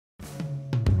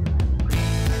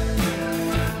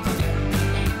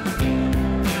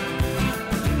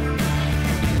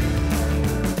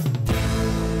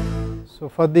So,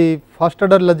 for the first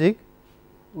order logic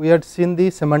we had seen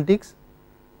the semantics,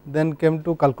 then came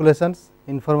to calculations,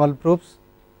 informal proofs,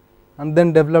 and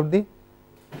then developed the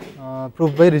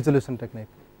proof by resolution technique.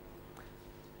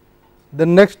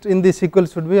 Then next in the sequel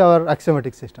should be our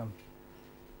axiomatic system,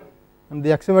 and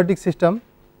the axiomatic system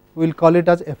we will call it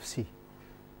as FC,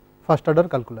 first order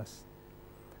calculus,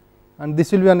 and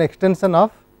this will be an extension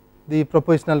of the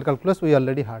propositional calculus we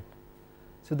already had.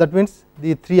 So, that means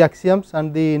the 3 axioms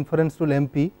and the inference rule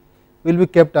MP will be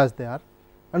kept as they are,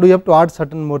 and we have to add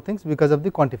certain more things because of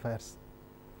the quantifiers.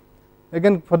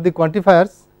 Again for the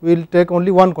quantifiers we will take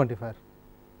only one quantifier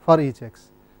for each x,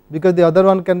 because the other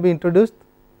one can be introduced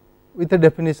with a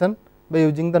definition by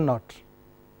using the not,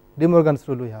 De Morgan's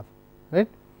rule we have, right.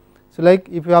 So, like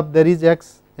if you have there is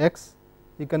x,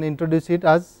 you can introduce it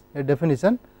as a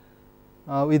definition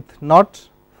with not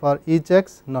for each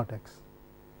x not x,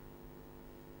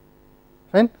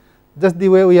 fine. Just the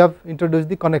way we have introduced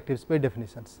the connectives by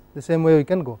definitions, the same way we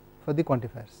can go for the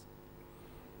quantifiers.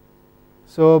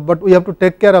 So, but we have to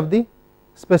take care of the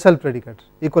special predicate,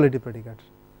 equality predicate,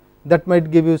 that might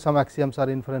give you some axioms or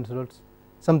inference rules,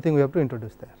 something we have to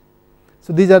introduce there.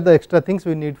 So, these are the extra things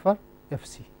we need for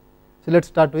FC. So, let us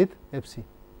start with FC.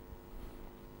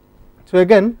 So,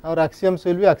 again our axioms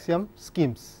will be axiom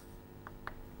schemes.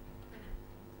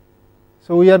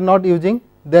 So, we are not using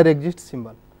there exists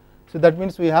symbol. So, that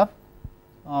means we have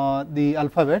the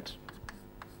alphabet,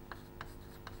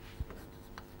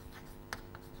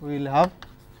 we will have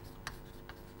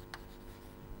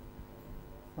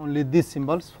only these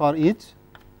symbols for each,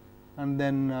 and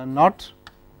then not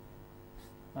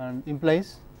and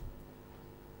implies,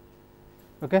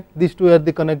 okay. These two are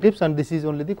the connectives and this is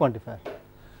only the quantifier,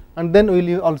 and then we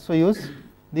will also use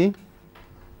the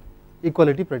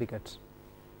equality predicates,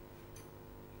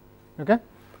 okay.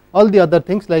 All the other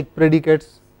things like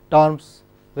predicates, terms,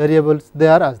 variables, they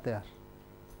are as they are,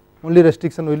 only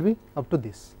restriction will be up to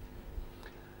this,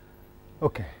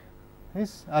 okay.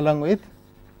 This along with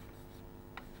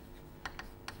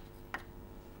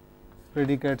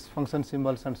predicates, function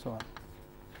symbols and so on.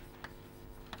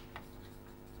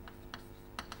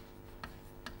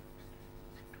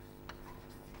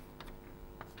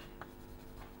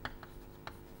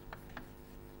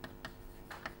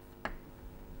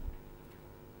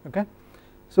 Okay.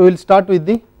 So, we will start with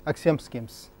the axiom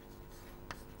schemes.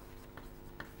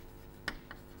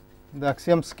 The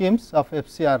axiom schemes of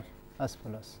FC are as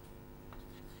follows.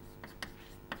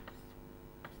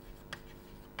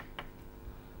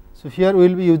 So, here we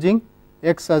will be using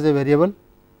x as a variable,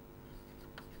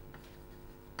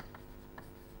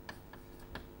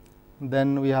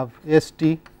 then we have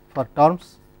ST for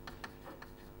terms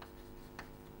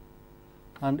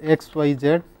and x, y,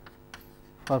 z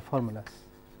for formulas.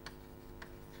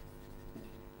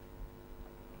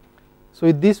 So,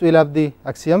 with this we will have the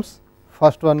axioms.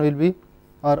 First one will be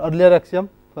our earlier axiom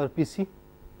for PC.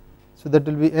 So, that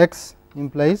will be x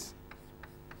implies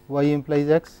y implies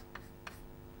x,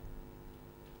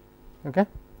 okay.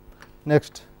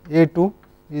 Next A2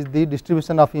 is the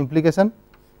distribution of implication,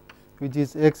 which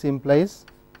is x implies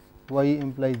y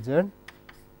implies z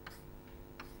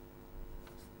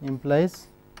implies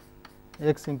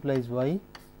x implies y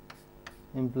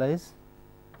implies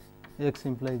x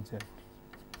implies z,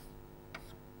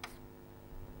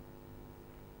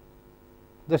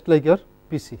 just like your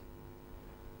PC.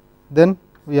 Then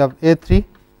we have A3,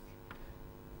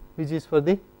 which is for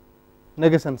the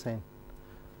negation sign.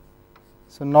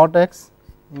 So, not x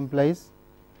implies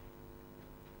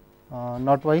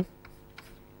not y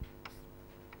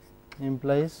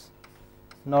implies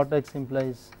not x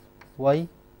implies y.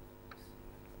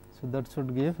 So, that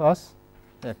should give us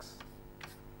x,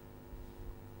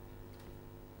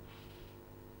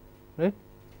 right,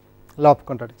 law of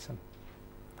contradiction.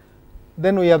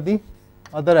 Then we have the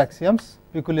other axioms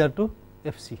peculiar to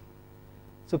FC.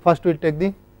 So, first we will take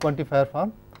the quantifier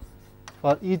form.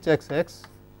 For each x x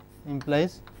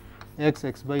implies x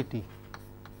x by t.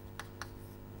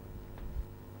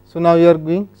 So, now you are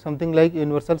doing something like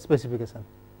universal specification,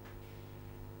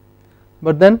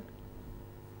 but then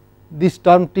this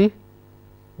term t,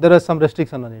 there are some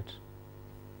restriction on it,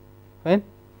 fine,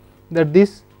 that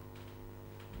this,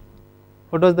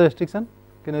 what was the restriction,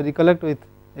 can you recollect with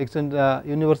extend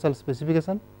universal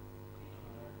specification?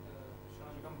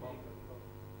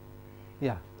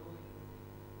 Yeah.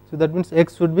 So, that means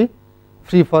x should be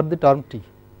free for the term t,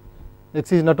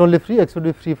 x is not only free, x should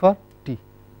be free for t.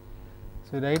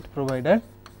 So, write provided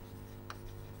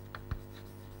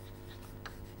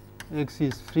x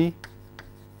is free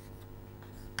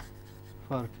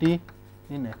for t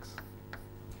in x,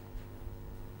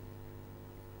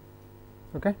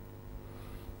 okay.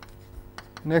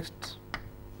 Next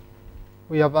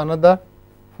we have another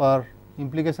for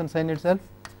implication sign itself.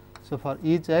 So, for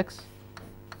each x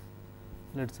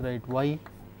let us write y,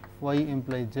 y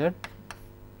implies z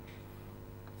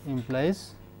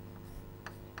implies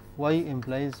y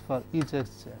implies for each x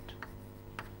z.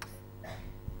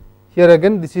 Here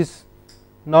again this is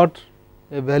not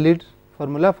a valid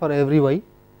formula for every y,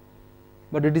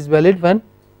 but it is valid when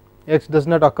x does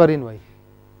not occur in y,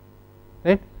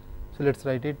 right. So, let us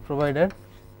write it provided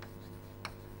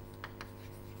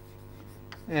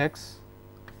x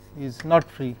is not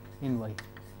free in y.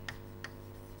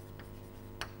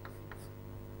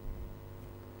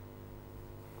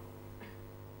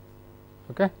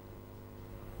 Okay.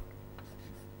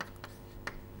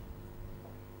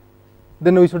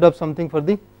 Then we should have something for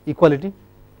the equality.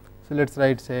 So, let us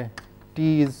write say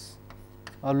t is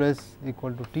always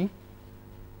equal to t,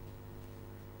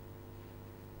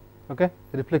 okay,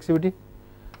 reflexivity,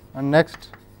 and next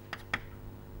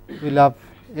we will have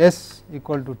s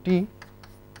equal to t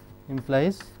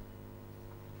implies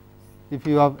if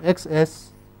you have x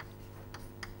s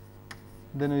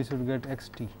then we should get x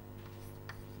t.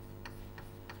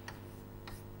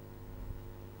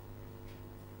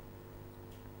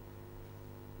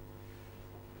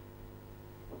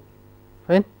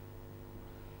 Fine.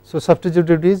 So,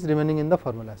 substitutivity is remaining in the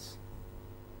formulas,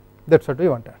 that is what we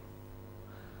wanted.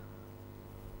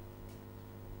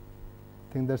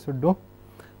 I think that should do.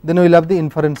 Then we will have the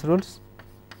inference rules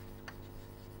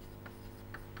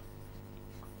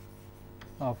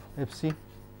of FC.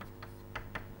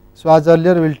 So, as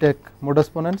earlier we will take modus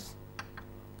ponens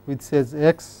which says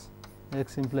x,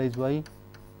 x implies y,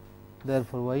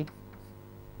 therefore y,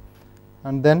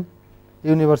 and then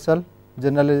universal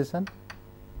generalization,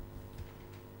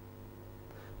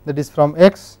 that is from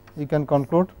x you can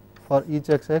conclude for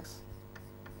each x x,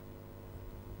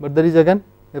 but there is again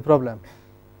a problem,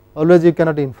 always you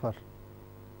cannot infer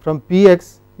from p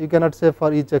x, you cannot say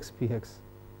for each x p x,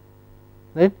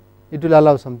 right, it will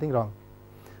allow something wrong.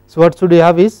 So, what should we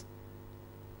have is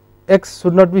x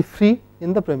should not be free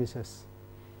in the premises,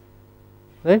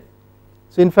 right.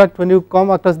 So, in fact, when you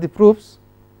come across the proofs,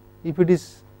 if it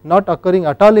is not occurring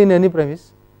at all in any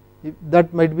premise,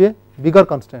 that might be a bigger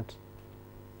constraint.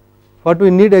 What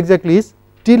we need exactly is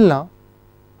till now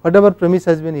whatever premise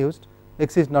has been used,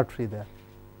 x is not free there,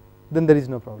 then there is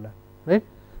no problem, right.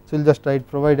 So, we will just write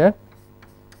provided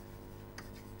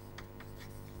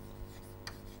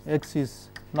x is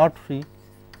not free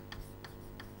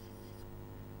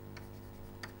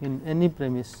in any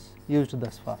premise used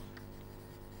thus far.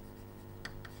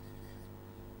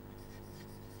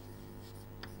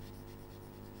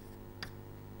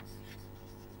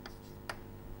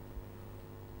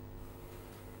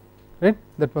 Right,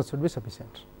 that much should be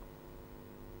sufficient.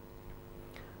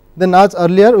 Then as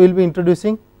earlier we will be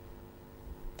introducing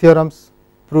theorems,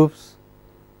 proofs,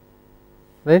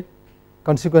 right,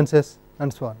 consequences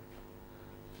and so on.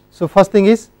 So, first thing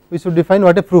is we should define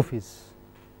what a proof is,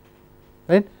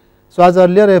 right. So, as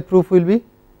earlier a proof will be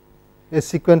a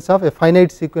sequence of a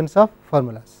finite sequence of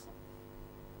formulas,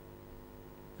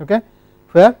 okay,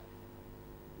 where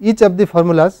each of the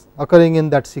formulas occurring in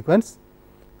that sequence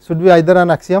should be either an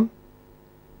axiom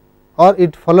or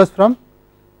it follows from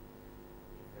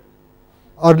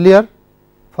earlier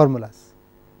formulas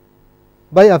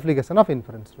by application of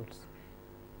inference rules,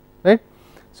 right.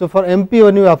 So, for MP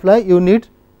when you apply you need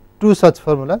two such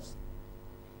formulas,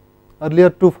 earlier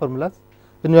two formulas,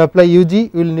 when you apply UG you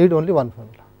will need only one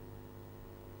formula,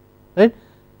 right.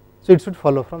 So, it should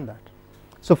follow from that.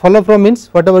 So, follow from means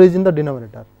whatever is in the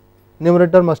denominator,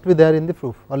 numerator must be there in the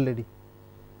proof already,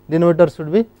 denominator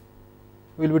should be,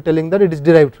 we will be telling that it is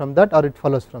derived from that or it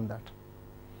follows from that.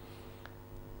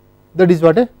 That is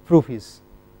what a proof is.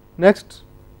 Next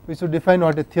we should define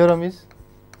what a theorem is.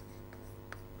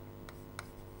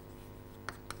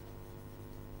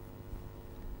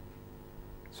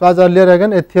 So, as earlier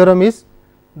again a theorem is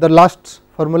the last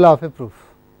formula of a proof,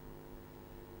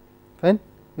 fine,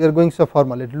 we are going so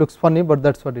formal, it looks funny, but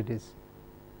that is what it is.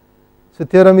 So,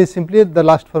 theorem is simply the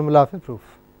last formula of a proof.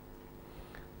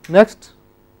 Next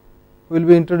we will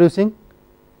be introducing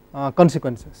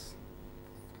consequences,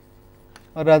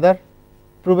 or rather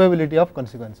probability of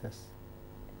consequences.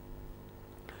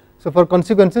 So, for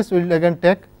consequences we will again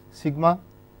take sigma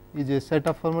is a set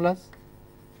of formulas,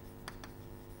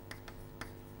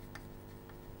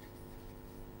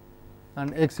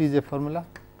 and x is a formula.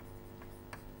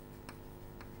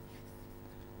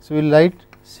 So, we will write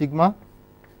sigma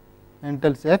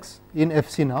entails x in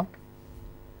FC now.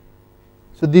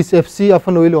 So, this FC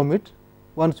often we will omit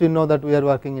once we know that we are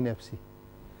working in FC.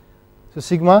 So,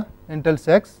 sigma entails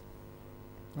x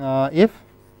if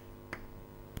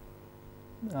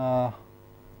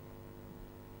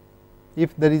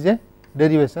if there is a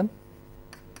derivation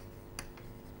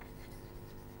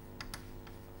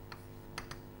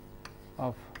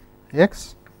of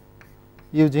x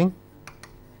using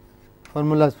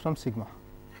formulas from sigma.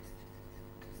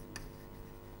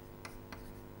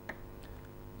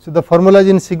 So, the formulas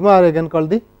in sigma are again called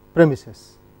the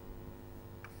premises.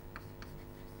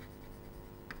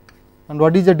 And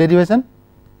what is the derivation?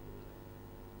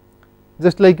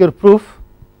 Just like your proof,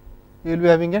 you will be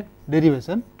having a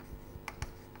derivation.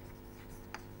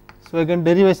 So, again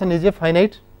derivation is a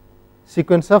finite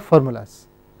sequence of formulas,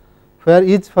 where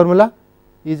each formula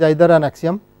is either an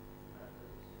axiom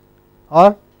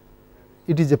or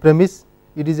it is a premise,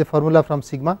 it is a formula from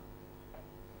sigma,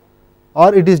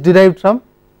 or it is derived from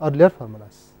earlier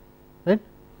formulas, right.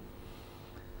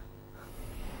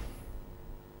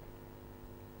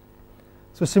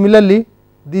 So, similarly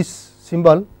this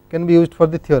symbol can be used for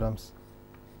the theorems,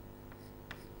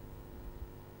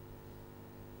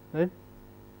 right.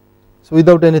 So,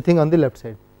 without anything on the left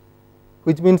side,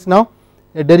 which means now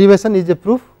a derivation is a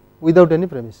proof without any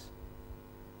premise,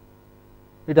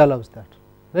 it allows that,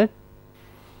 right.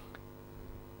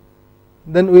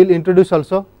 Then we will introduce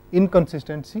also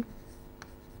inconsistency.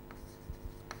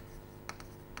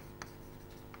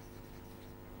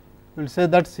 We will say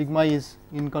that sigma is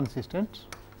inconsistent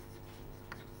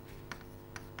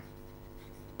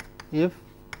if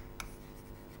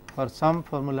for some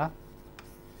formula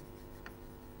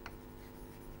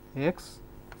x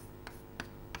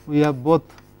we have both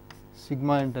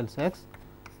sigma entails x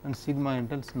and sigma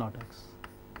entails not x,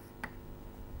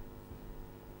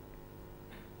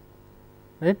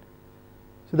 right.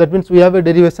 So, that means we have a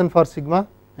derivation for sigma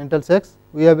entails x,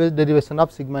 we have a derivation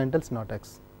of sigma entails not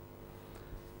x.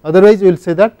 Otherwise, we will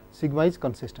say that sigma is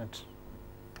consistent.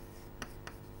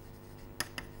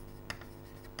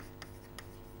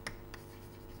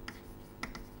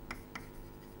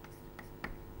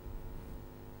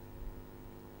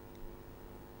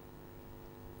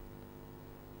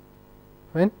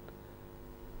 Fine.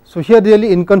 So, here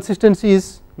really inconsistency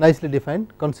is nicely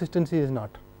defined, consistency is not,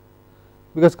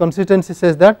 because consistency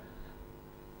says that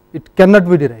it cannot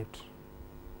be derived.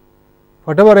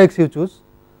 Whatever x you choose,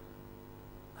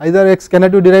 either x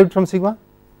cannot be derived from sigma,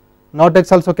 not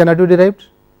x also cannot be derived,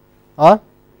 or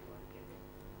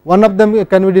one of them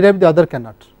can be derived, the other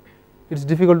cannot. It is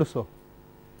difficult to show,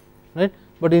 right,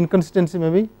 but inconsistency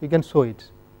maybe we can show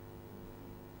it.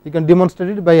 You can demonstrate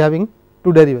it by having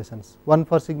two derivations, one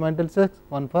for sigma entails x,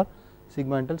 one for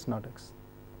sigma entails not x.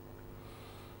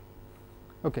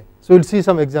 Okay. So, we will see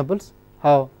some examples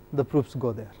how the proofs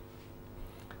go there.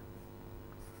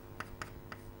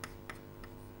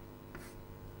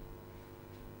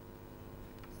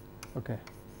 Okay.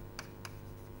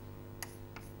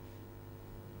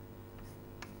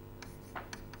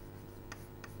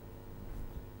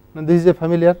 Now, this is a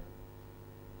familiar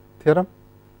theorem.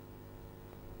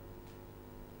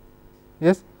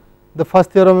 Yes, the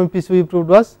first theorem in PC we proved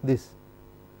was this,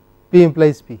 P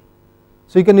implies P.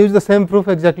 So, you can use the same proof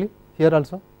exactly here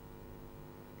also,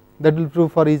 that will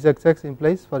prove for each x x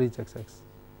implies for each x x,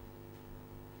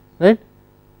 right.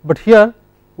 But here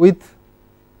with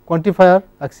quantifier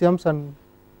axioms and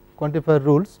quantifier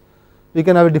rules, we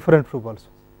can have a different proof also.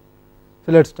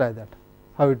 So, let us try that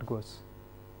how it goes.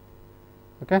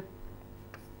 Okay.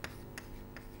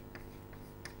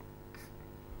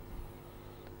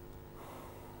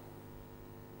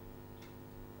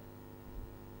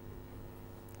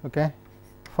 Okay.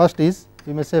 First is,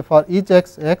 we may say for each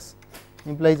x x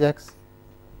implies x,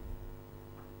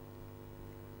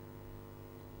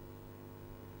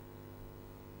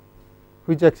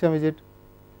 which axiom is it?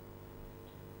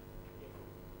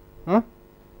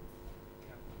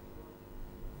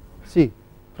 See,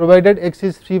 provided x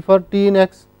is free for t in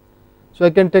x, so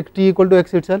I can take t equal to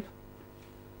x itself.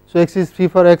 So, x is free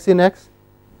for x in x.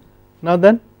 Now,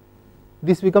 then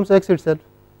this becomes x itself,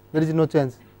 there is no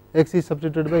change, x is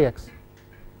substituted by x.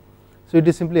 So, it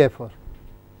is simply F4.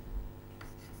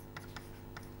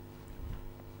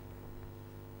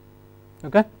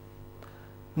 Okay.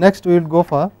 Next, we will go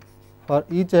for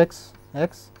each x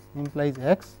x implies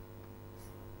x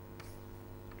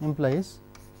implies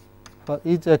for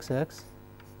each x x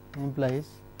implies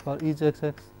for each x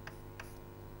x,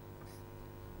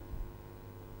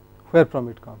 where from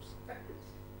it comes.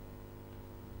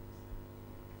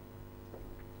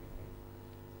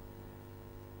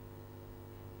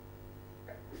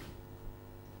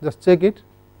 Just check it.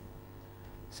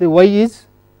 Say y is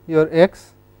your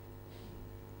x,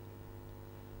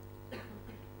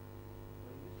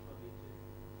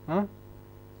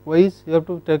 y is you have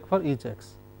to take for each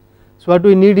x. So, what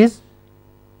we need is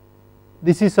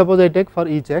this is suppose I take for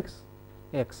each x,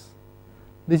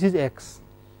 this is x,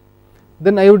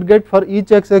 then I would get for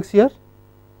each x here,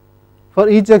 for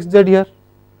each x z here,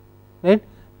 right.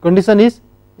 Condition is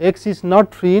x is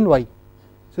not free in y.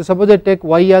 So, suppose I take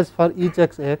y as for each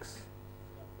x,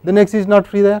 then x is not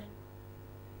free there,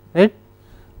 right,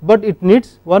 but it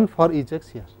needs one for each x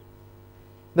here,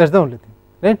 that is the only thing,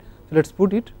 right. So, let us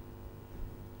put it.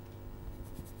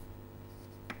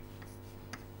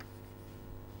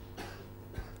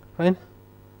 Fine,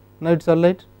 now it is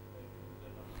alright.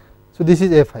 So, this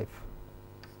is A5.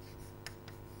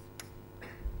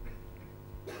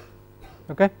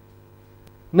 Okay.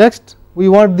 Next we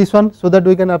want this one, so that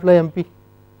we can apply MP,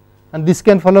 and this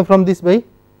can follow from this by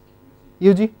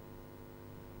UG,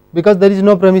 because there is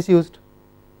no premise used.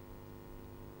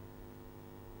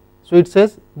 So, it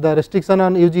says the restriction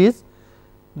on UG is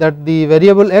that the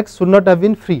variable x should not have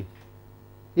been free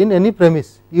in any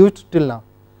premise used till now.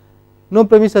 No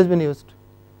premise has been used,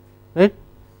 right.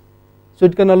 So,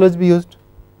 it can always be used.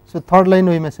 So, third line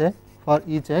we may say for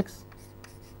each x,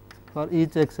 for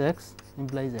each x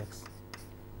implies x,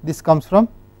 this comes from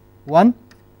 1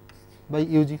 by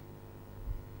UG.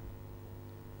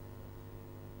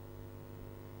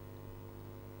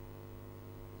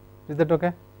 Is that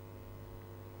okay?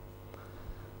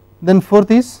 Then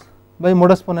fourth is by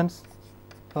modus ponens,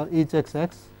 for each x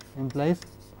implies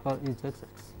for each x.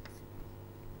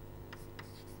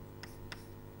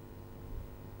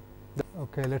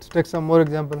 Okay, let us take some more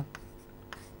example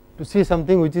to see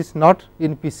something which is not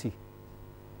in PC.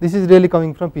 This is really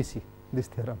coming from PC, this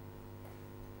theorem.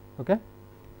 Okay,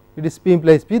 it is P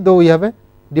implies P, though we have a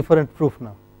different proof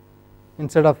now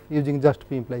instead of using just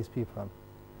P implies P form.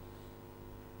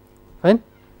 Fine.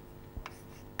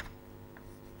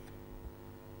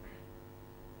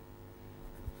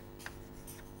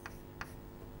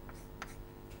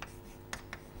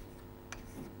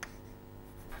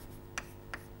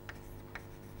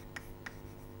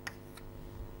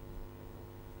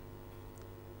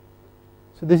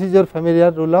 So, this is your familiar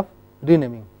rule of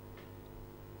renaming.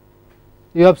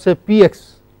 You have say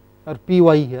Px or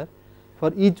Py here,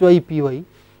 for each y Py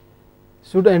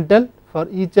should entail for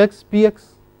each x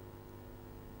Px,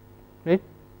 right,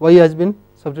 y has been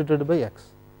substituted by x.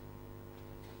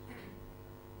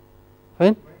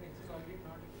 Fine.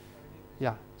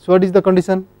 Yeah. So, what is the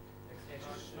condition?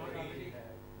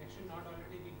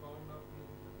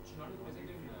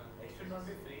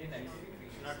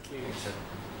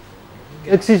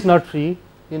 X is not free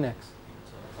in x,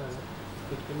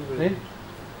 right.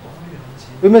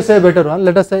 We may say a better one,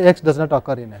 let us say x does not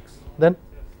occur in x, then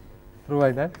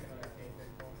provide that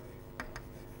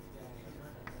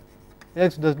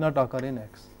x does not occur in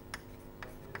x.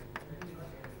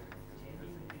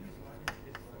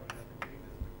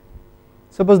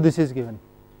 Suppose this is given,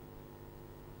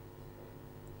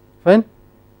 fine,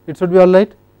 it should be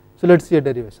alright. So, let us see a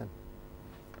derivation.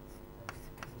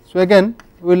 So, again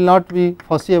we will not be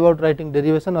fussy about writing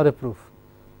derivation or a proof,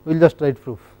 we will just write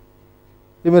proof,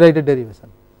 we may write a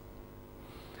derivation.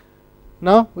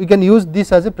 Now, we can use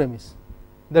this as a premise,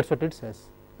 that is what it says,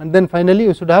 and then finally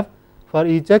we should have for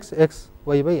each x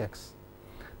y by x.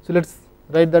 So, let us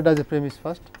write that as a premise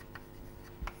first.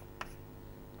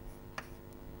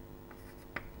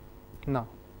 Now,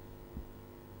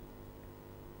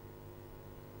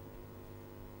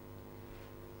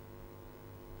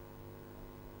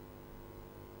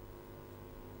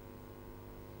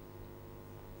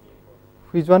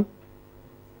 which one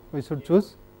we should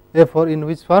choose? A4 in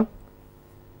which form?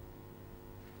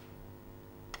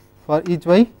 For each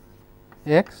y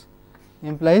x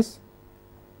implies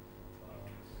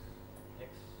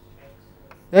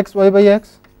x y by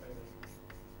x,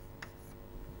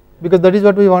 because that is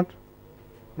what we want,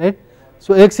 right.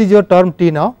 So, x is your term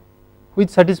t now, which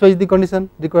satisfies the condition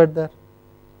required there.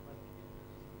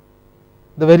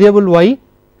 The variable y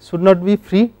should not be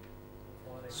free,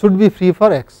 should be free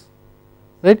for x,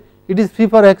 right. It is free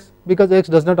for x because x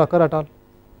does not occur at all.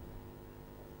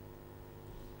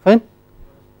 Fine.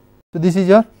 So, this is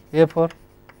your A4.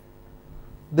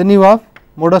 Then you have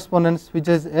modus ponens, which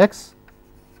is x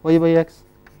y by x,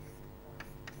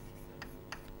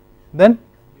 then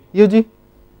UG,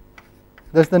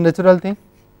 that is the natural thing.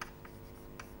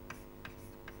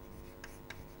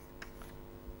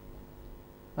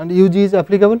 And UG is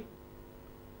applicable.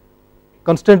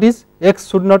 Constraint is x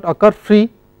should not occur free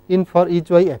in for each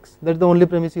y x, that is the only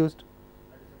premise used,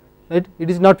 right. It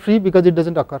is not free because it does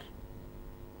not occur.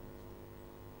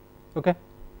 Okay.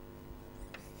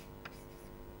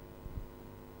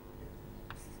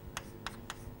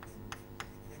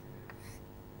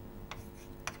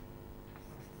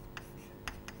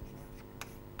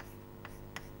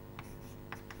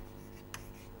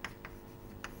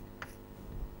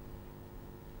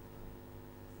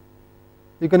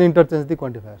 you can interchange the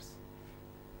quantifiers.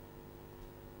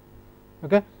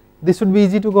 Okay. This should be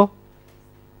easy to go.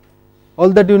 All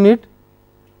that you need,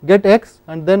 get x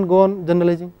and then go on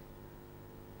generalizing,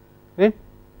 right.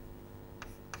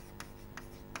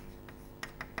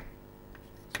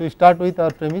 So, we start with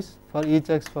our premise for each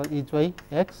x for each y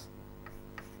x.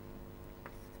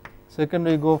 Second,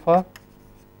 we go for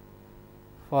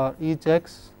each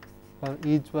x for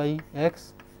each y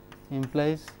x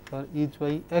implies for each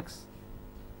y x,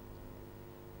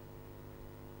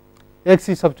 x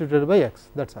is substituted by x,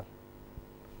 that is all,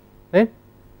 right.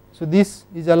 So, this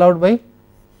is allowed by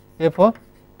A4.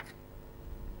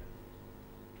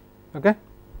 Okay.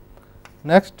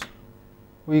 Next,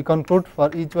 we conclude for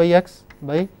each y x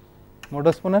by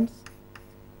modus ponens.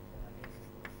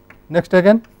 Next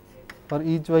again for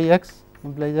each y x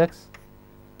implies x,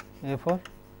 A4.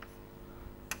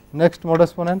 Next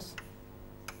modus ponens.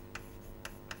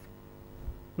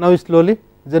 Now, we slowly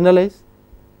generalize.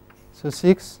 So,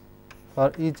 6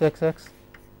 for each x x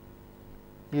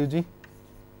UG,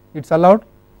 it is allowed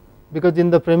because in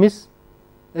the premise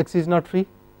x is not free,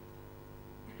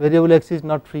 variable x is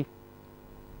not free,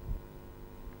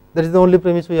 that is the only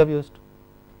premise we have used.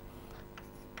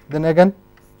 Then again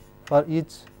for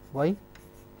each y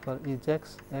for each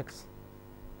x x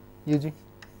UG.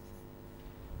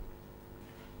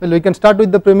 Well, we can start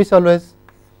with the premise always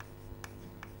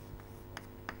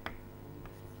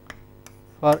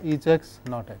for each x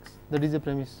not x, that is the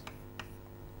premise.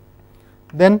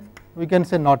 Then we can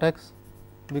say not x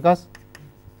because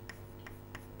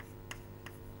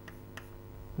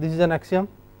this is an axiom,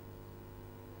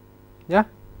 yeah,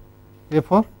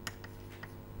 A4.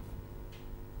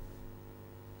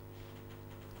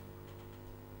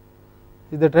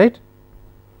 Is that right?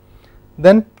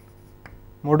 Then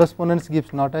modus ponens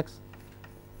gives not x.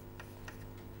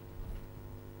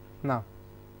 Now,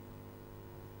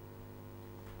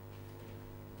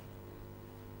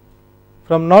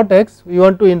 from not x we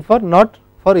want to infer not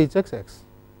for each x x.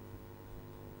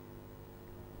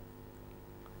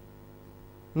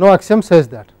 No axiom says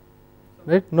that,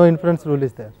 right, no inference rule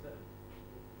is there,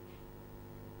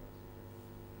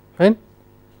 fine,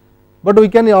 but we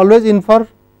can always infer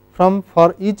from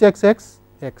for each x x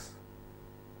x.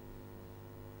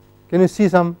 Can you see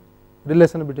some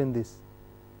relation between this?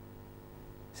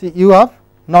 See, you have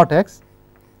not x,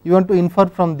 you want to infer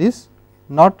from this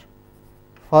not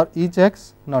for each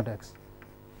x not x.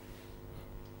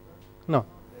 No,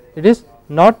 it is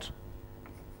not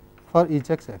for each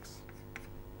x x.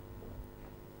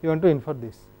 You want to infer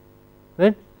this,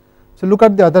 right. So, look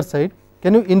at the other side.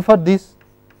 Can you infer this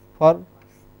for,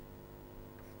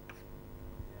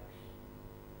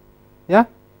 yeah,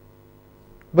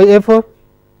 by A4?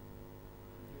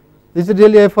 This is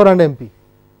really A4 and MP,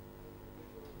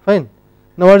 fine.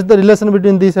 Now, what is the relation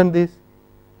between this and this?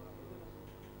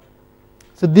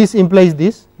 So, this implies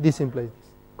this implies this.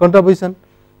 Contraposition,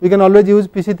 we can always use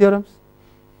PC theorems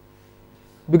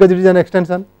because it is an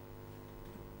extension,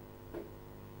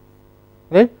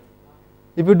 right.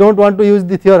 If you do not want to use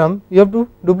the theorem, you have to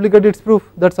duplicate its proof,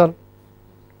 that is all,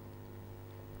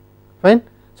 fine.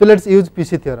 So, let us use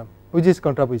PC theorem, which is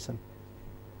contraposition.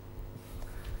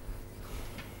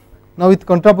 Now, with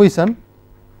contraposition,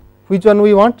 which one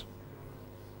we want?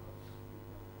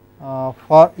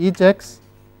 For each x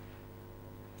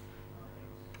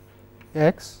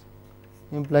x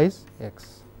implies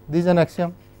x, this is an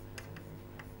axiom.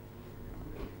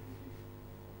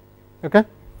 Okay.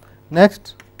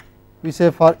 Next, we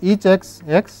say for each x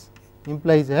x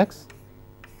implies x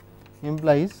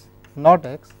implies not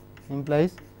x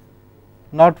implies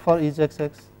not for each x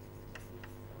x.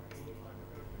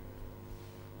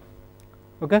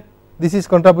 Okay. This is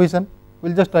contraposition, we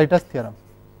will just write as theorem,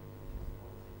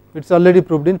 it is already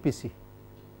proved in PC,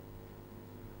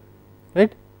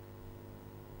 right.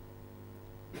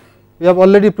 We have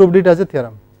already proved it as a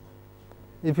theorem.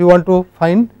 If you want to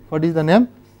find what is the name,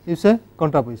 you say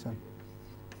contraposition.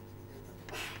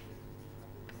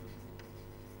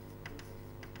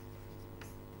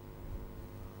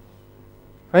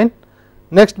 Fine.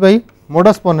 Next, by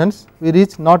modus ponens we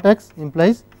reach not x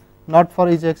implies not for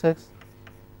each x x.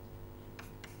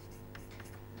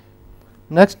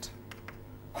 Next,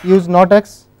 use not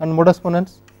x and modus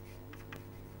ponens.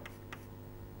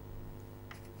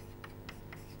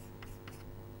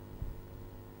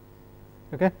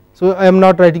 Okay. So, I am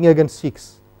not writing again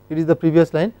 6, it is the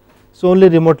previous line. So, only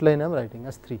remote line I am writing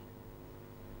as 3.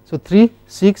 So, 3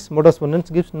 6 modus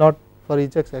ponens gives not for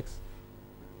each x x.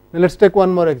 Now, let us take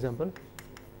one more example.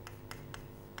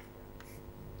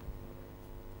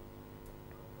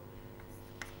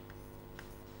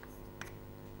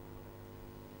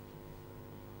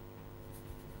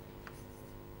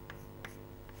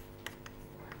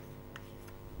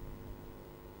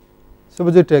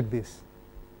 Suppose you take this,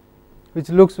 which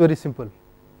looks very simple,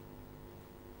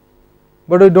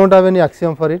 but we do not have any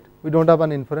axiom for it, we do not have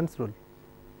an inference rule.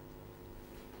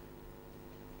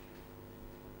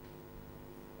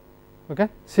 Okay.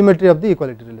 Symmetry of the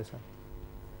equality relation.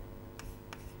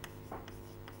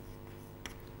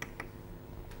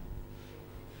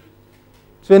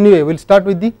 So, anyway, we will start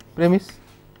with the premise.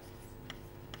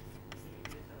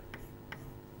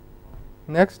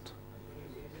 Next,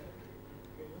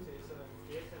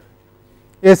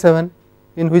 A7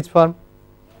 in which form?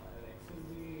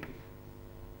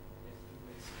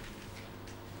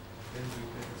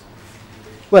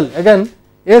 Well, again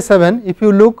A7, if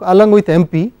you look along with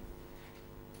MP,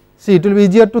 see, it will be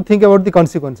easier to think about the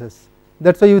consequences.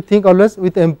 That is why you think always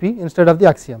with MP instead of the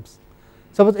axioms.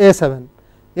 Suppose A7,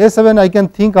 A7 I can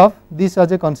think of this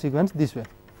as a consequence this way.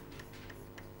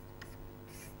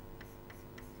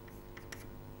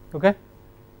 Okay.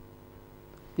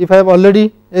 If I have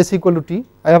already S equal to T,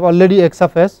 I have already X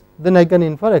of S, then I can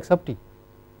infer X of T.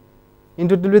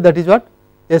 Intuitively that is what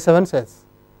A7 says.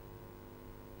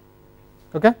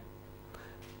 Okay.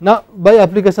 Now, by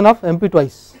application of MP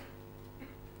twice.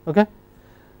 Okay.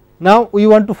 Now, we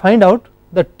want to find out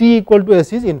that T equal to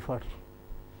S is inferred.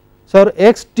 So, our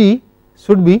X T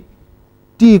should be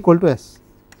T equal to S,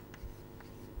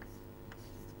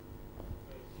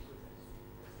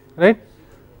 right.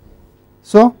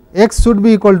 So, X should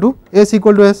be equal to S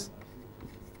equal to S,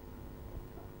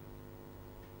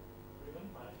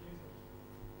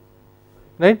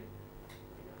 right.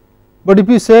 But if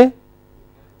you say,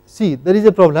 see, there is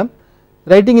a problem,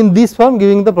 writing in this form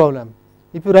giving the problem.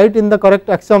 If you write in the correct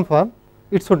axiom form,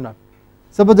 it should not.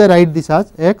 Suppose I write this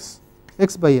as X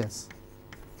X by S,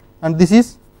 and this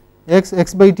is X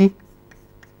X by T,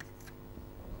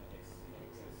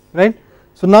 right.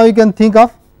 So, now you can think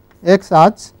of X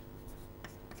as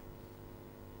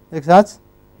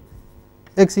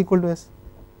X equal to S,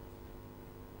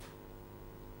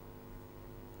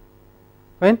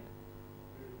 fine.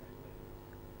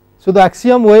 So, the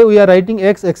axiom way we are writing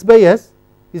X X by S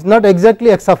is not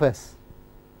exactly X of S,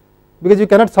 because you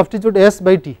cannot substitute S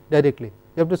by T directly,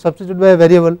 you have to substitute by a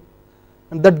variable,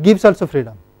 and that gives also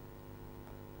freedom,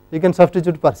 you can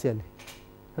substitute partially,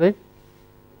 right.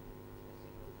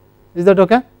 Is that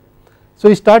okay? So,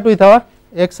 we start with our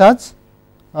X as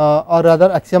or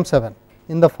rather axiom 7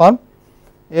 in the form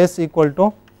S equal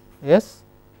to S,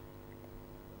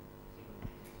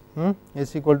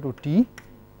 S equal to T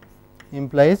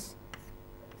implies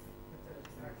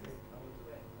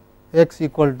X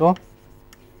equal to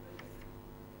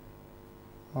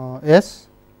S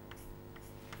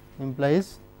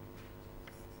implies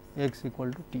X equal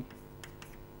to T,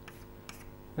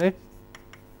 right.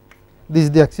 This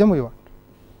is the axiom we want.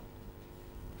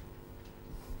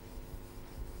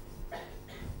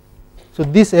 So,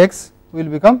 this X will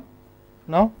become,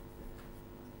 now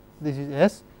this is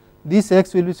S, this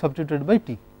X will be substituted by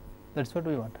T, that is what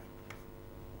we want.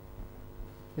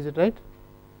 Is it right?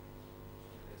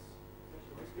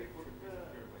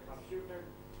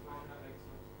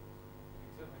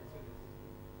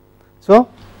 So,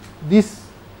 this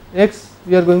X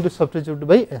we are going to substitute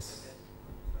by S.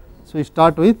 So, we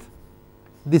start with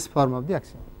this form of the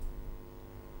axiom.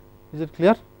 Is it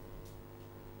clear?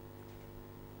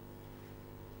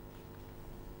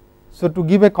 So, to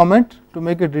give a comment, to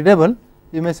make it readable,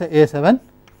 you may say A7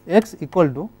 X equal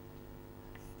to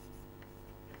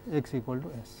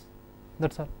S,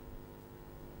 that is all,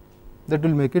 that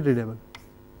will make it readable.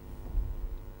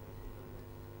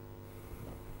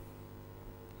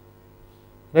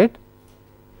 Right.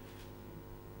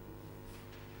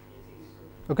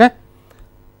 Okay.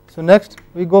 So, next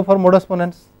we go for modus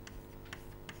ponens.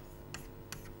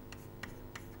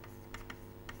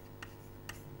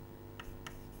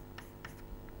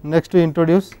 Next we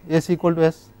introduce S equal to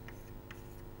S,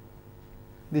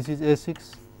 this is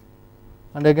A6,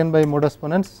 and again by modus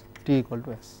ponens T equal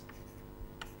to S.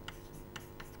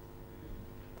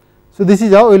 So, this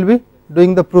is how we will be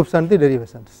doing the proofs and the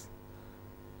derivations.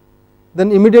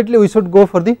 Then immediately we should go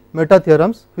for the meta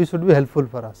theorems, which should be helpful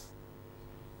for us,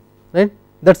 right.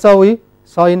 That is how we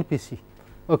saw in PC.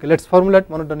 Okay, let us formulate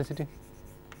monotonicity.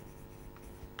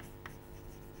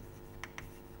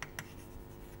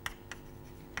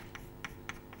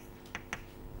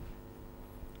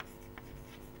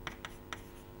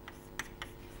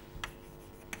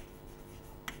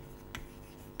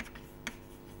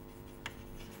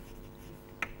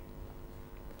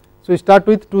 So, we start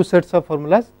with two sets of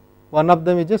formulas, one of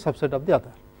them is a subset of the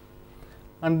other,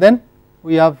 and then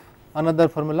we have another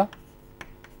formula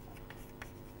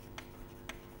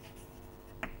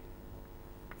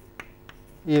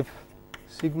if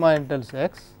sigma entails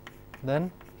x,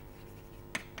 then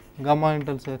gamma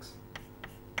entails x.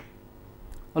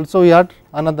 Also we had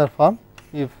another form,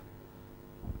 if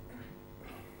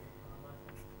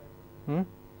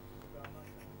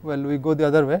well we go the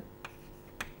other way,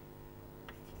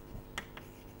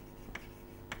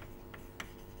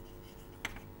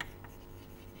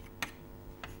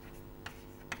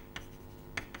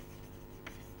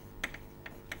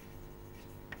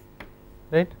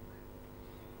 right,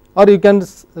 or you can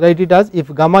write it as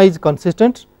if gamma is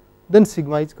consistent then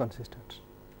sigma is consistent,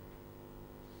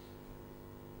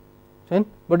 fine,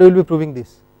 but we will be proving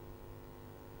this,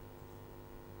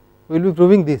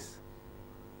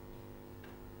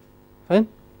 fine.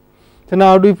 So now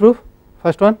how do we prove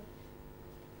first one?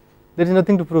 There is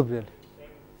nothing to prove really,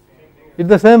 it is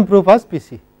the same proof as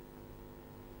PC,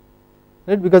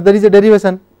 right, because there is a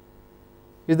derivation,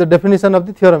 is the definition of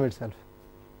the theorem itself,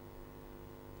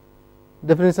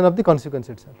 definition of the consequence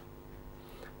itself.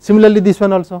 Similarly this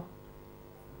one also,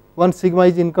 once sigma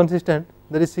is inconsistent,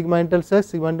 there is sigma entails x,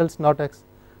 sigma entails not x.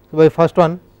 So by first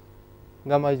one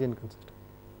gamma is inconsistent,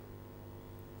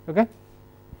 okay.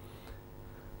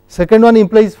 Second one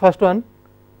implies first one,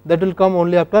 that will come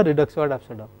only after reduction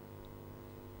upside down.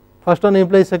 First one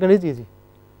implies second is easy,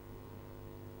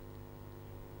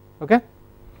 okay.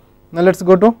 Now let us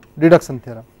go to deduction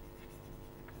theorem.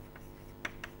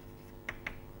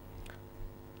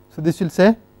 So this will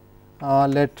say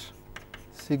let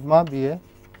sigma be a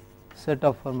set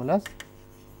of formulas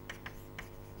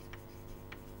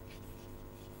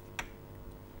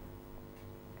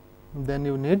then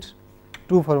you need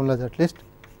two formulas at least,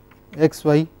 x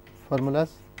y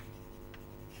formulas,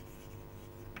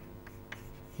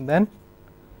 then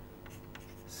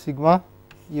sigma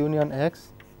union x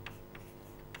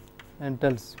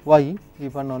entails y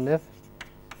if and only if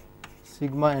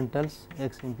sigma entails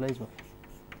x implies y,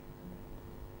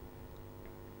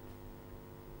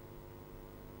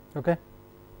 okay.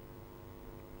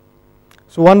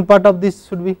 So one part of this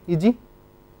should be easy,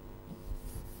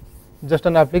 just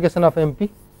an application of MP.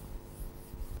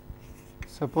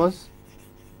 Suppose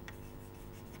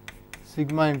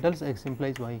sigma entails x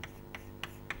implies y,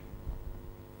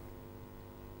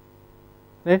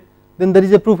 right, then there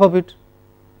is a proof of it.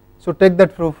 So take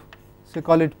that proof, say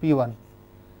call it P1,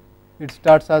 it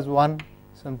starts as 1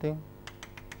 something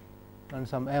and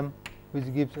some m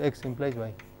which gives x implies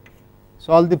y.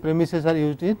 So all the premises are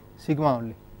used in sigma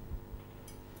only,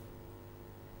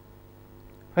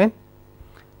 fine.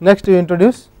 Next you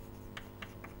introduce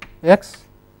x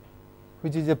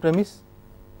which is a premise,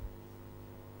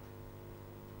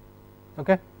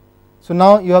 okay. So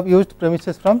now you have used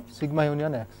premises from sigma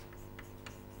union x,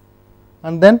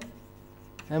 and then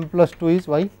m plus 2 is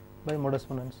y by modus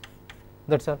ponens,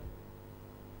 that is all.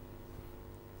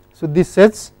 So this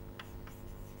says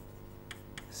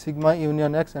sigma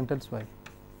union x entails y,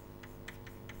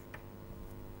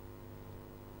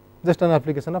 just an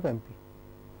application of MP.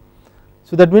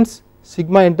 So that means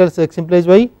sigma entails x implies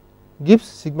y gives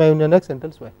sigma union x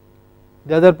entails y,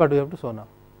 the other part we have to show now,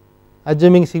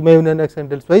 assuming sigma union x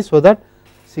entails y, so that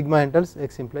sigma entails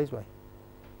x implies y.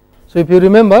 So if you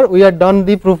remember we had done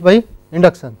the proof by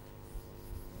induction,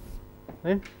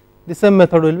 right, the same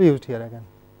method will be used here again,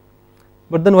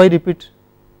 but then why repeat?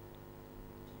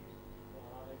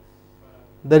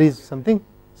 There is something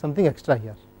extra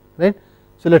here, right.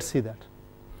 So let us see that.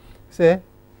 Say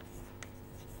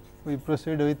we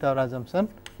proceed with our assumption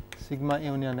sigma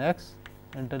union x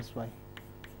entails y.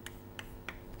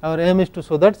 Our aim is to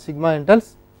show that sigma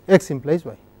entails x implies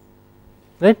y,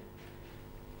 right.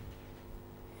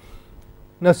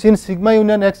 Now since sigma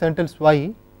union x entails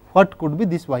y, what could be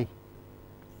this y?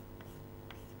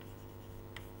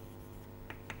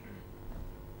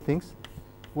 Things,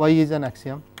 y is an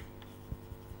axiom,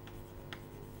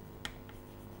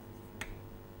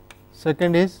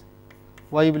 second is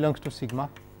y belongs to sigma,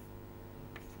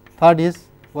 third is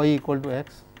y equal to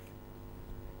x,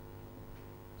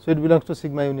 so it belongs to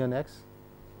sigma union x,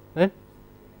 right,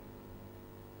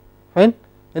 fine.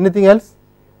 Anything else?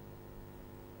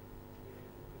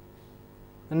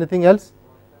 Anything else?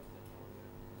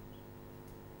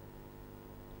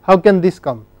 How can this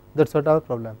come? That is what our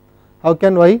problem. How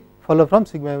can y follow from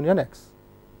sigma union x?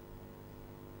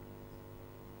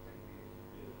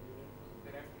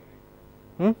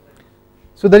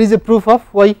 So there is a proof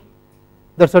of y,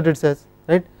 that is what it says,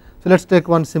 right. So let us take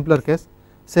one simpler case,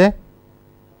 say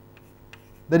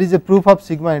there is a proof of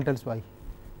sigma entails y,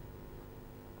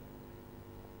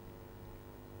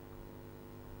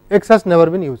 x has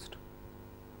never been used.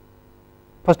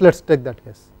 First let us take that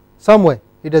case, some way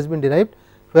it has been derived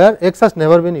where x has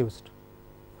never been used,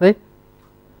 right.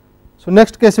 So,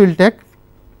 next case we will take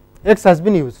x has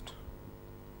been used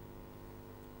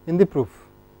in the proof,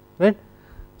 right.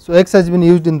 So, x has been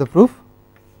used in the proof.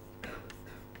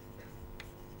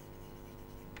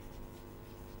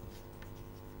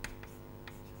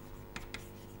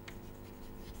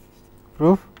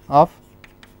 Proof of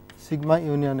sigma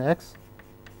union x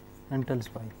entails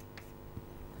y.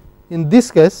 In this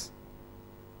case,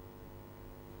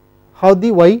 how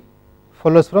the y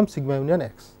follows from sigma union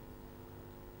x.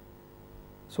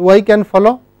 So, y can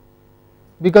follow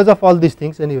because of all these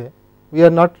things anyway, we are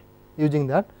not using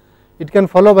that, it can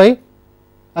follow by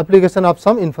application of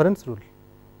some inference rule,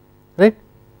 right.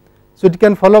 So, it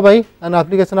can follow by an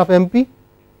application of MP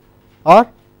or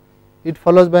it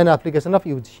follows by an application of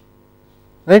UG,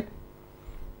 right.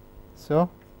 So,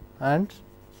 and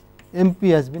MP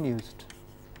has been used.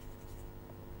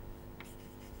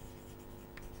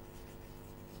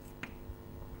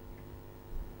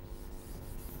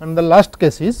 And the last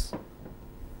case is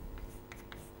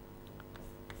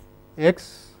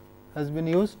x has been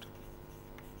used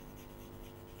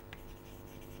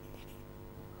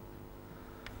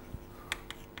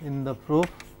in the proof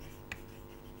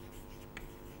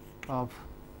of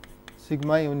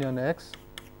sigma union x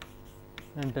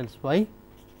entails y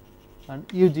and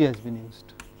UG has been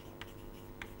used.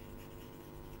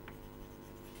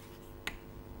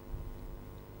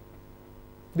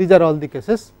 These are all the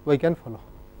cases y can follow.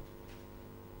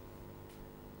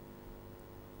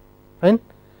 Fine.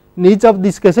 In each of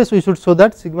these cases we should show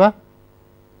that sigma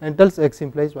entails x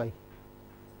implies y.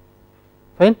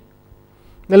 Fine.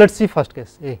 Now, let us see first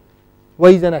case A, y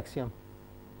is an axiom.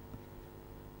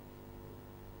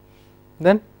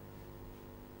 Then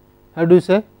how do you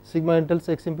say sigma entails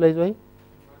x implies y?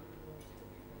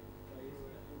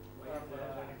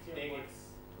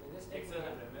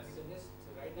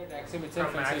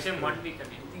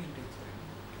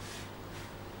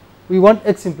 We want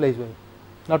x implies y,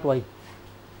 not y.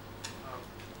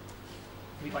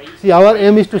 See, our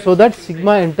aim is to show that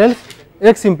sigma entails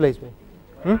x implies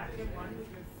y.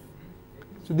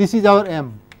 So, this is our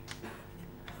aim,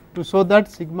 to show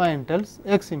that sigma entails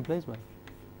x implies y,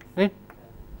 right.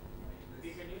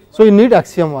 So, you need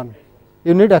axiom 1,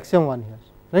 you need axiom 1 here,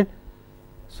 right.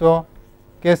 So,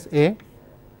 case A,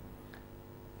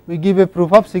 we give a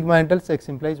proof of sigma entails x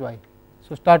implies y.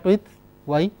 So, start with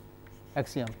y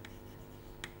axiom,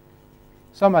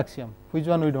 some axiom, which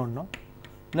one we do not know.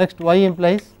 Next, y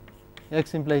implies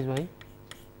x implies y,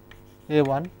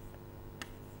 A1,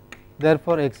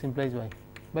 therefore, x implies y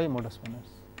by modus ponens.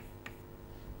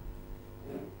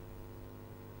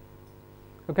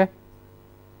 Okay.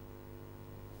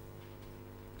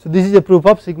 So, this is a proof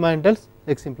of sigma entails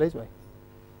x implies y.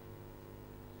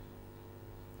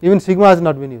 Even sigma has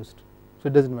not been used, so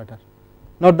it does not matter,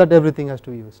 not that everything has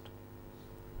to be used.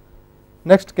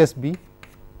 Next case B,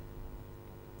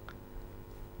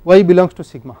 y belongs to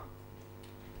sigma,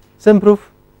 same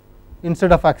proof,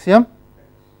 instead of axiom,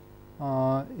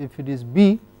 if it is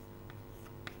B,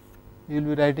 you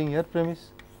will be writing here premise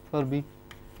for B,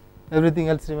 everything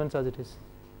else remains as it is,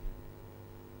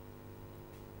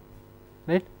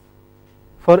 right.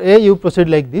 For A you proceed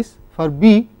like this, for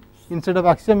B instead of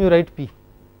axiom you write P,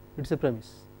 it is a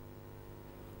premise.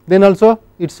 Then also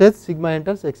it says sigma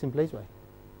entails x implies y,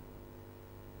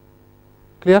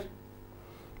 clear.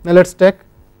 Now, let us take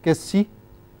case C,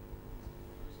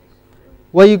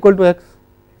 y equal to x,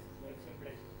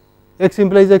 x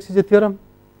implies x is a theorem,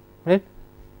 right.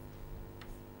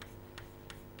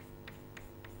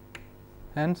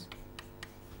 Hence,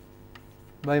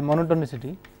 by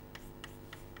monotonicity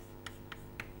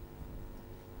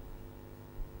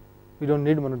we do not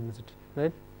need monotonicity,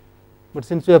 right, but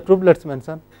since we have proved, let us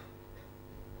mention.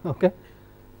 Okay.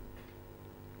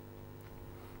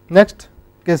 Next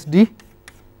case D,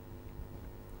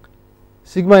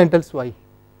 sigma entails y.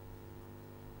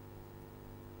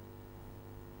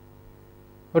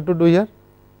 What to do here?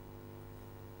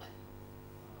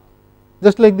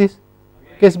 Just like this,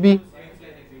 case B,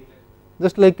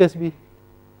 just like case B,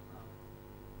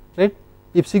 right.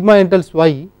 If sigma entails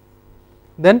y,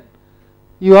 then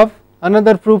you have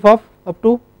another proof of up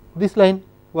to this line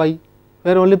y,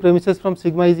 where only premises from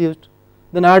sigma is used,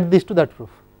 then add this to that proof,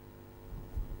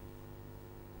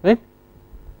 right.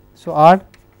 So, add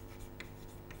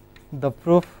the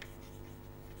proof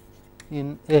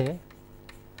in A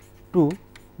to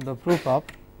the proof of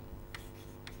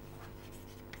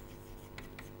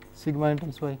sigma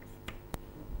entails y,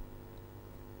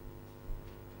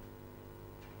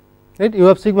 right. You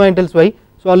have sigma entails y,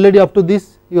 so already up to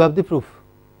this you have the proof,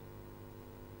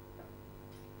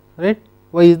 right.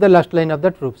 Y is the last line of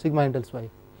that proof, sigma entails y.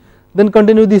 Then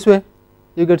continue this way,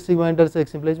 you get sigma entails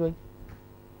x implies y,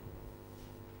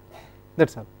 that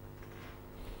is all.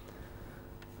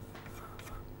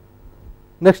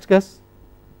 Next case,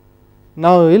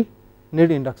 now we will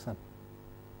need induction.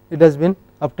 It has been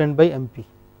obtained by MP.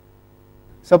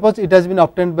 Suppose it has been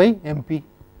obtained by MP.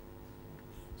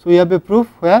 So, we have a proof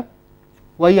where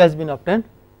y has been obtained,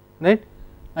 right,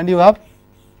 and you have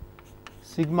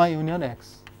sigma union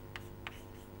x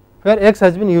where x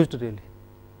has been used really,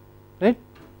 right,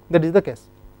 that is the case.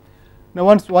 Now,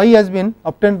 once y has been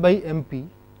obtained by MP,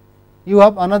 you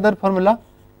have another formula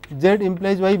z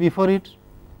implies y before it,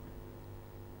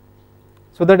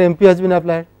 so that MP has been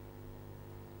applied,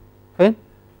 fine,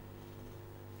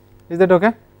 is that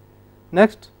okay?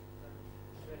 Next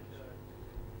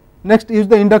use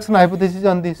the induction hypothesis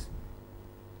on this,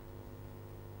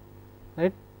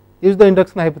 right, use the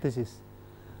induction hypothesis.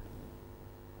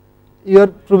 You are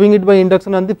proving it by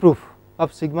induction on the proof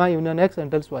of sigma union x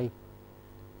entails y,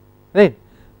 right.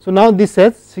 So, now this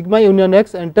says sigma union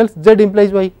x entails z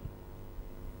implies y,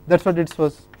 that is what it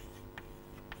shows.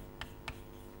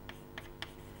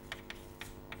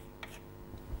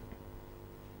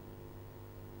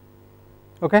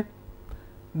 Okay.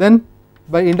 Then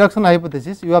by induction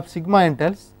hypothesis you have sigma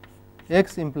entails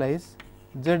x implies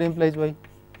z implies y.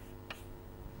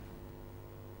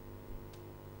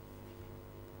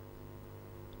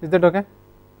 Is that okay?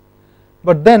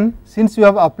 But then since you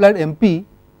have applied MP,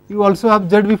 you also have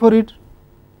z before it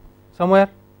somewhere,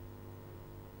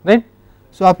 right.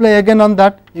 So, apply again on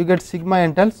that, you get sigma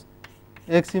entails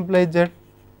x implies z.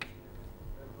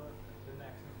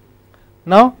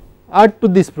 Now, add to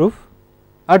this proof,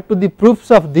 add to the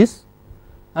proofs of this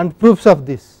and proofs of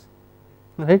this,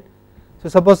 right. So,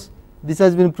 suppose this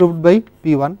has been proved by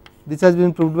P1, this has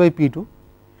been proved by P2,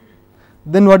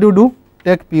 then what you do,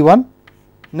 take P1,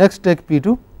 next take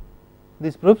P2,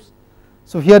 this proofs.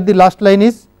 So, here the last line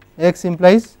is x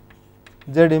implies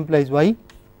z implies y,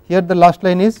 here the last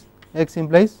line is x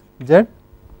implies z.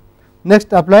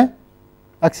 Next apply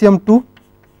axiom 2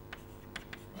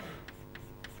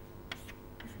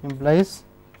 implies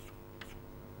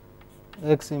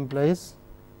x implies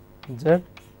z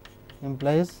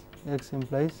implies x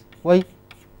implies y.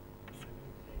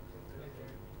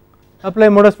 Apply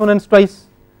modus ponens twice,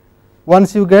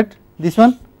 once you get this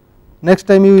one, next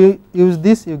time you use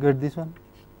this you get this one.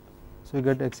 So, you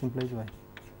get x implies y,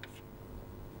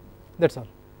 that is all.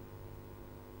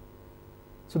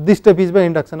 So, this step is by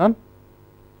induction on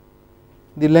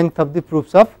the length of the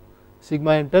proofs of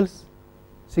sigma entails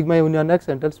sigma union x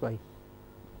entails y,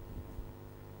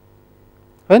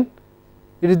 fine.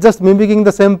 It is just mimicking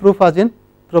the same proof as in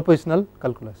propositional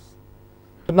calculus.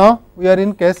 So, now we are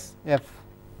in case F,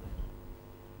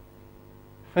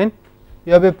 fine.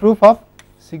 You have a proof of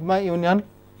sigma union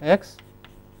x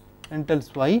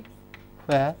entails y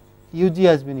where UG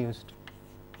has been used.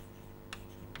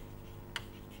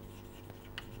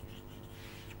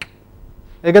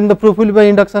 Again the proof will be by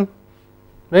induction,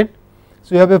 right.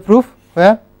 So, you have a proof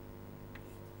where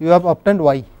you have obtained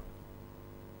y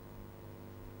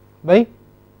by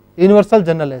universal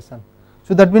generalization.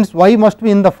 So, that means y must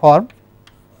be in the form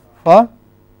for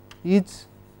each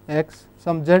x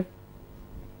some z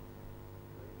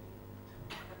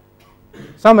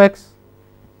some x,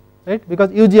 right,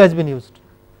 because UG has been used.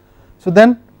 So,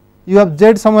 then you have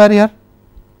z somewhere here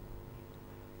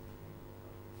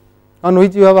on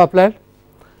which you have applied,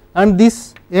 and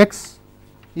this x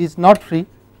is not free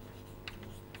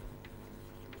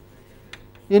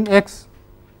in x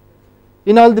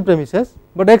in all the premises,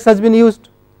 but x has been used,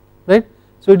 right.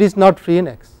 So, it is not free in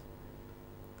x,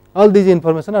 all these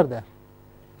information are there,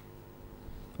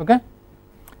 okay.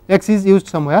 X is used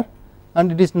somewhere and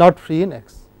it is not free in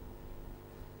x,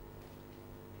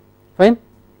 fine.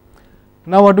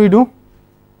 Now, what do we do?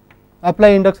 Apply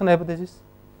induction hypothesis.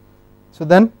 So,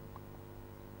 then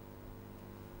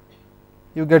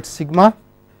you get sigma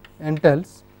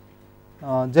entails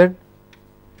z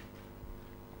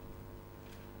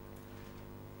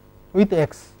with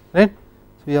x, right.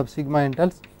 So, we have sigma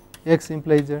entails x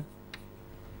implies z.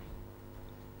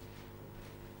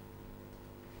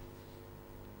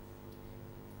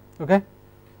 Okay.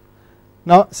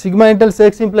 Now, sigma entails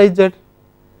x implies z.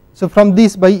 So, from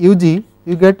this by UG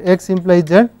you get x implies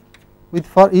z with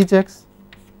for each x.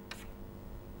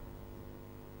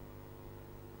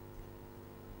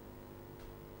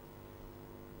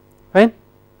 Fine.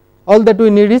 All that we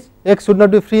need is x should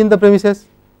not be free in the premises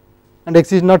and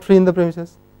x is not free in the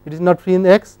premises, it is not free in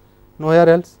the x nowhere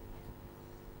else,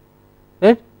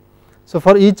 right. So,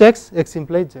 for each x, x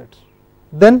implies z,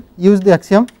 then use the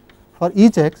axiom for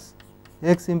each x,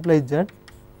 x implies z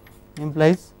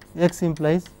implies x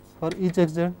implies for each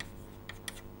x z.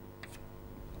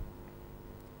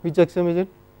 Which axiom is it?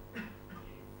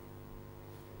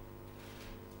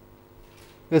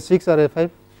 A6 or A5?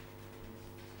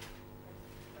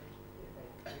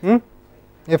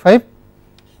 A5,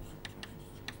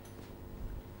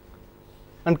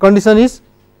 and condition is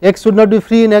x should not be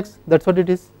free in x, that is what it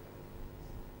is,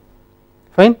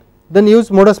 fine. Then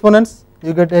use modus ponens,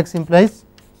 you get x implies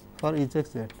for each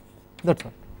x z, that is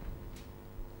all,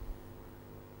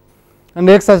 and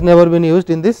x has never been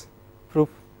used in this proof,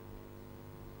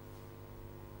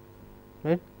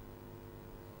 right.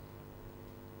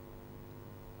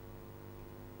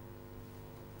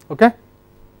 Okay.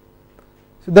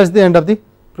 So, that is the end of the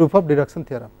proof of deduction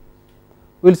theorem.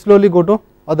 We will slowly go to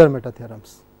other meta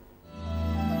theorems.